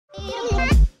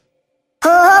Hey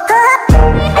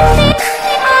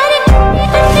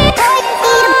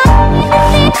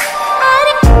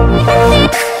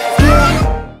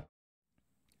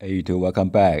YouTube, welcome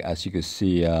back. As you can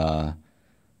see, my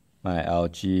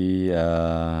LG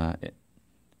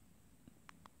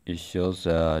it shows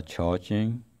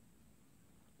charging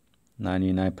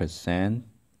 99%.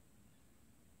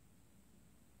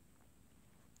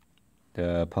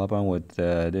 The problem with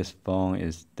this phone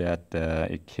is that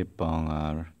it keep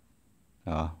on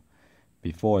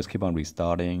before it's keep on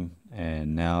restarting,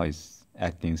 and now it's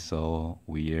acting so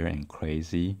weird and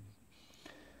crazy.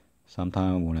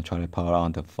 Sometimes when I try to power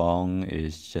on the phone, it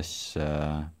just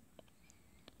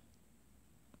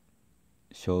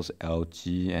shows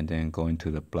LG and then going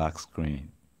to the black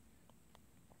screen.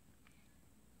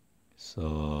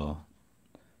 So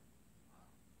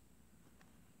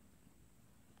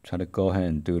try to go ahead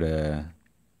and do the.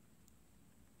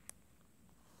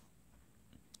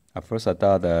 At first I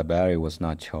thought the battery was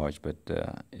not charged, but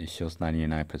it shows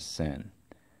 99%.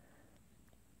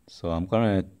 So I'm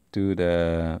gonna do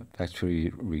the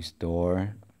factory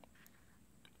restore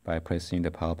by pressing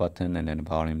the power button and then the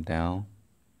volume down.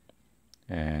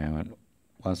 And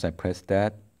once I press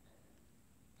that,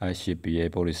 I should be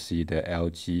able to see the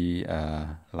LG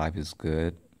Life is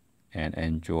Good and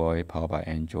Android, powered by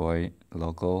Android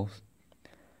logos.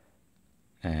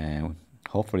 And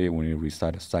hopefully when you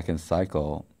restart the second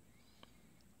cycle,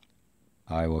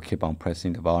 I will keep on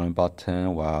pressing the volume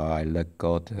button while I let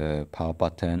go the power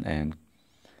button and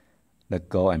let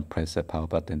go and press the power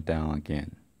button down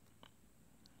again.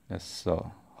 That's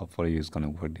so. Hopefully it's gonna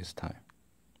work this time.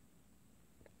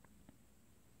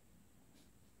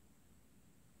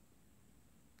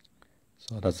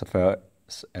 So that's the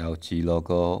first LG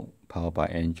logo, powered by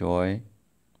Android.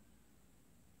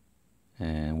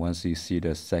 And once you see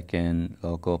the second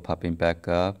logo popping back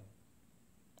up,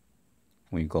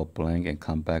 we go blank and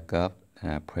come back up,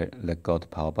 and I let go the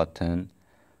power button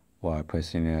while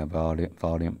pressing the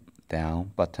volume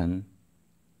down button,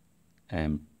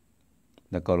 and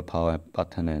let go the power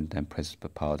button and then press the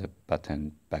power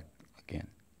button back again.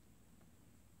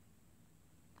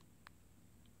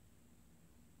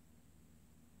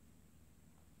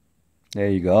 There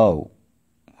you go.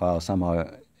 Wow,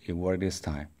 somehow it worked this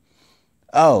time.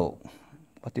 Oh,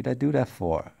 what did I do that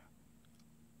for?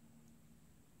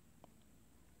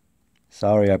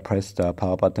 Sorry, I pressed the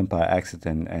power button by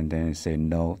accident and then it said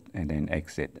no and then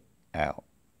exit out.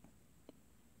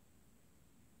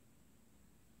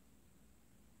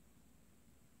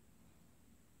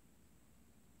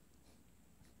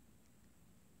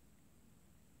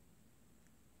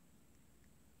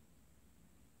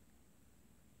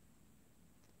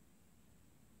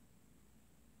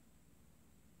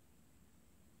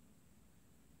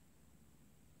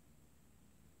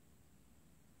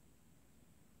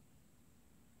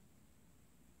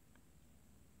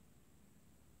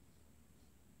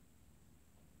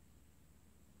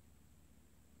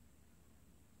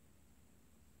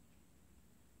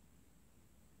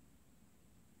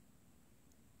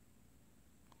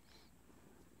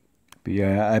 But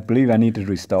yeah, I believe I need to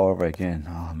restore over again.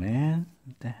 Oh man,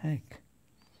 what the heck?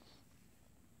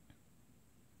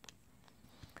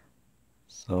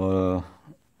 So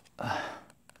let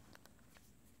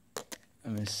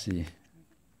me see.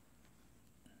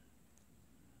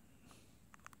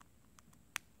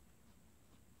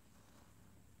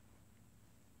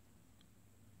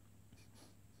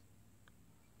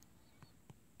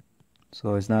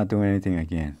 So it's not doing anything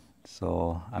again.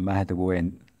 So I might have to wait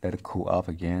and let it cool off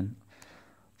again,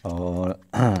 or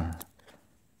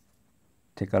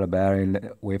take out the battery,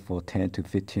 wait for 10 to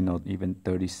 15 or even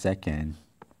 30 seconds.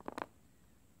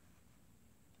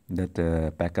 Let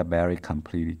the backup battery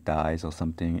completely dies or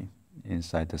something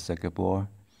inside the circuit board.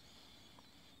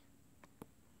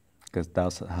 Because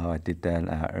that's how I did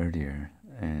that earlier,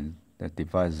 and the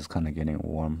device is kind of getting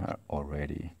warm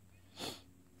already.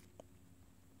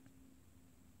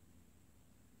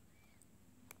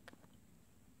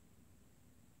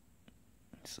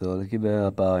 So let's give it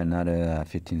about another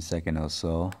 15 seconds or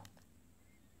so.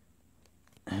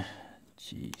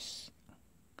 Jeez.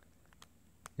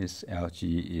 This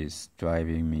LG is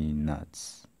driving me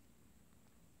nuts.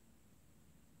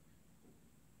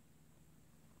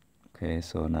 Okay,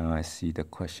 so now I see the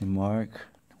question mark,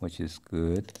 which is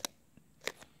good.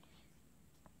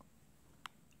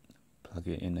 Plug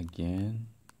it in again.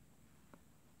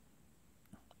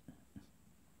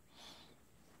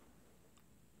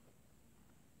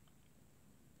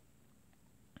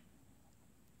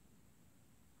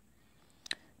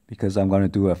 Because I'm going to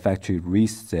do a factory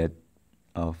reset,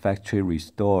 a factory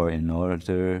restore in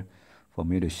order for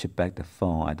me to ship back the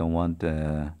phone. I don't want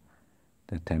the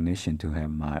technician to have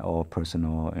my all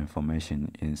personal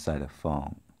information inside the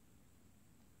phone.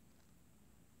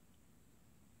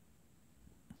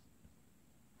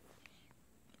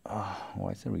 Oh, why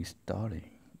is it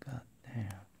restarting? God damn.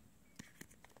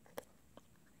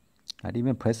 I didn't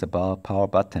even press the power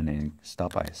button and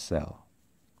stop by itself.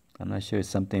 I'm not sure if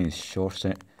something is short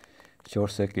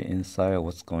circuit inside or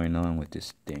what's going on with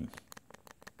this thing.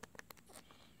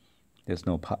 There's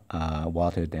no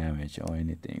water damage or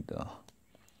anything though.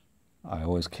 I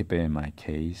always keep it in my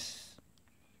case.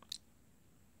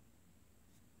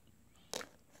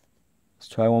 Let's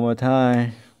try one more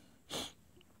time.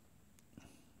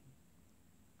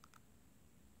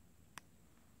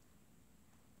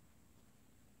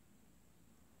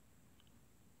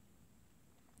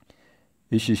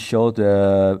 It should show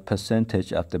the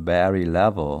percentage of the battery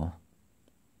level,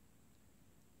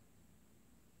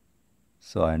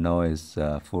 so I know it's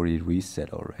fully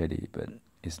reset already, but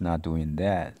it's not doing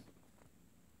that.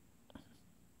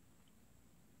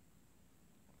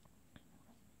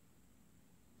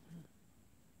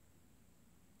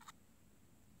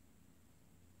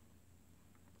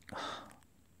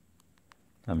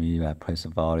 I mean, if I press the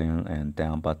volume and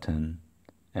down button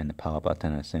and the power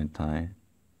button at the same time,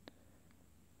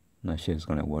 I'm not sure it's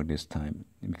going to work this time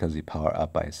because it powered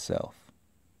up by itself.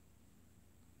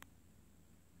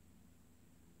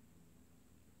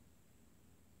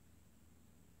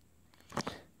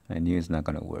 I knew it's not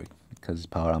going to work because it's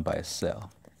powered on by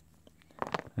itself.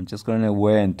 I'm just going to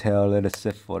wait until let it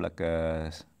sit for like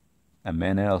a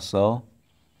minute or so.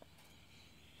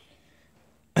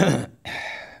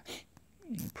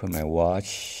 Put my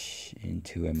watch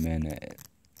into a minute.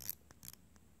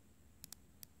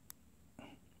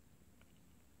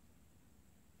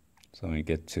 So when we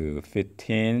get to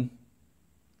 15,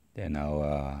 then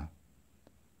I'll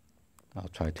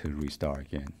try to restart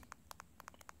again.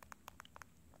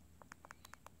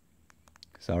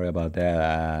 Sorry about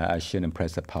that. I shouldn't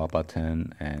press the power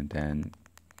button and then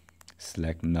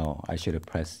select no. I should have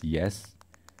pressed yes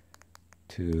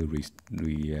to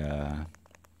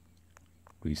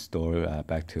restore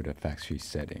back to the factory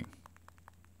setting.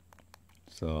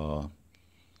 So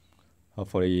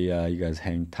hopefully you guys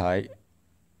hang tight.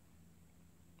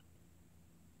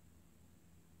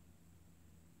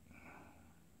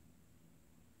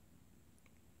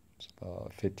 It's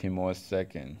about 15 more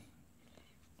seconds.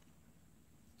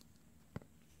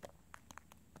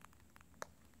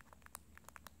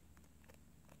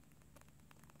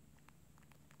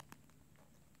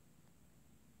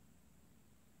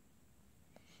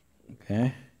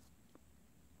 Okay.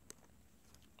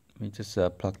 Let me just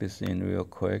plug this in real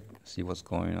quick, see what's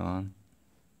going on.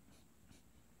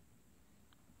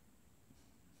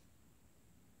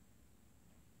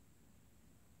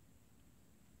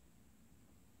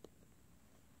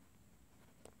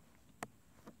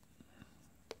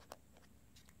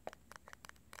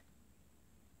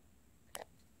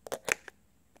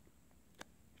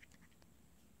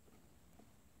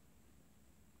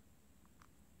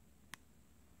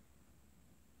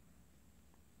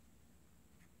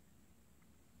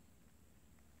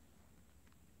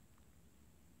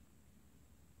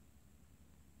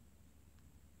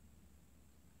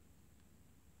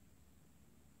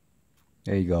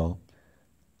 There you go.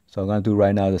 So I'm going to do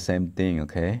right now the same thing,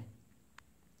 okay?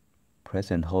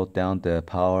 Press and hold down the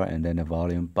power and then the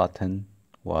volume button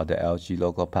while the LG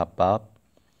logo pop up.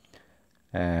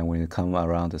 And when it comes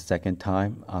around the second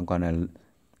time, I'm going to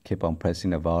keep on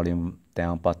pressing the volume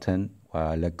down button while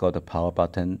I let go of the power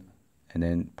button and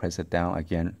then press it down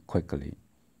again quickly.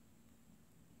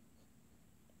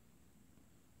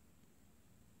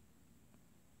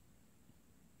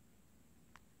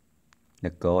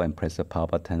 Let go and press the power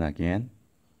button again.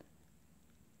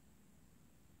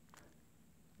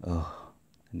 Oh,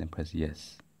 and then press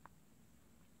yes.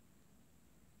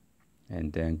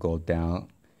 And then go down.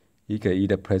 You can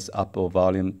either press up or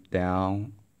volume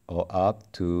down or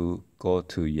up to go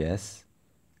to yes.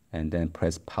 And then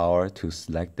press power to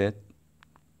select it.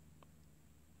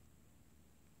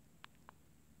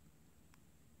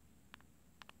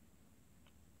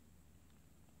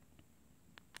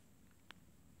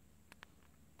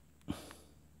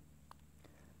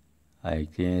 I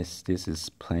guess this is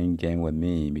playing game with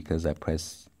me because I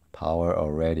pressed power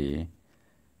already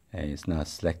and it's not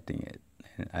selecting it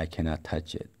and I cannot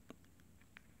touch it.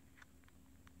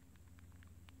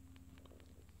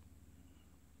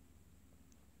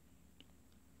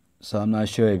 So I'm not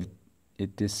sure if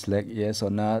it did select yes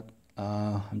or not.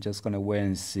 I'm just gonna wait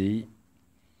and see.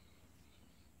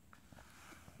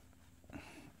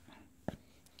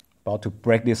 About to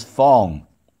break this phone.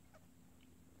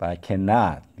 but I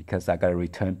cannot because I gotta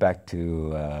return back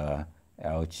to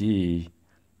LG.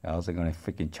 Else they're gonna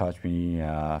freaking charge me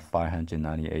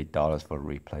 $598 for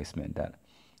replacement that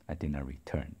I did not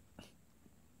return.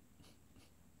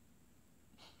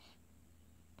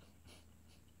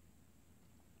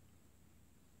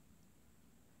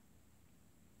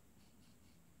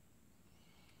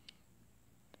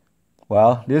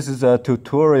 Well, this is a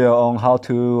tutorial on how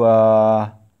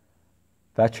to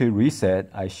factory reset.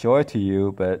 I show it to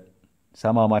you, but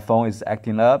somehow my phone is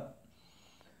acting up.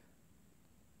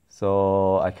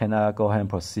 So I cannot go ahead and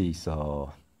proceed.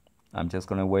 So I'm just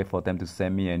going to wait for them to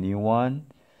send me a new one.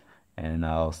 And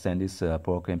I'll send this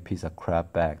broken piece of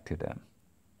crap back to them.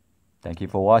 Thank you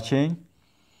for watching.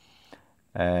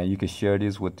 And you can share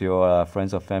this with your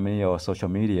friends or family or social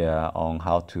media on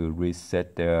how to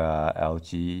reset their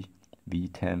LG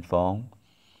V10 phone.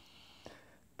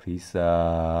 Please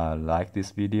like this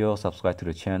video, subscribe to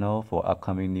the channel for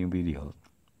upcoming new videos.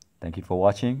 Thank you for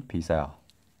watching. Peace out.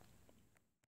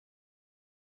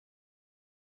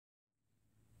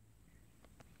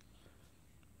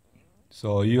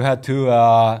 So you have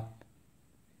to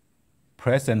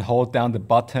press and hold down the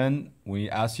button when we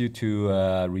ask you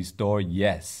to restore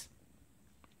yes.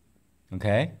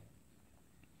 Okay?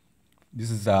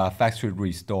 This is a factory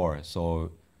restore.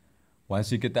 So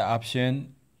once you get the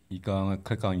option, you're gonna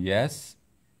click on yes,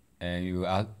 and you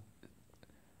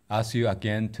ask you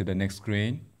again to the next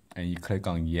screen, and you click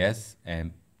on yes,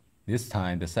 and this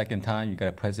time, the second time, you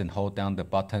gotta press and hold down the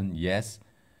button yes,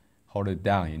 hold it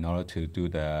down in order to do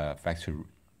the factory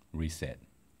reset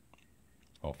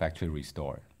or factory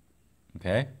restore.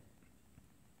 Okay?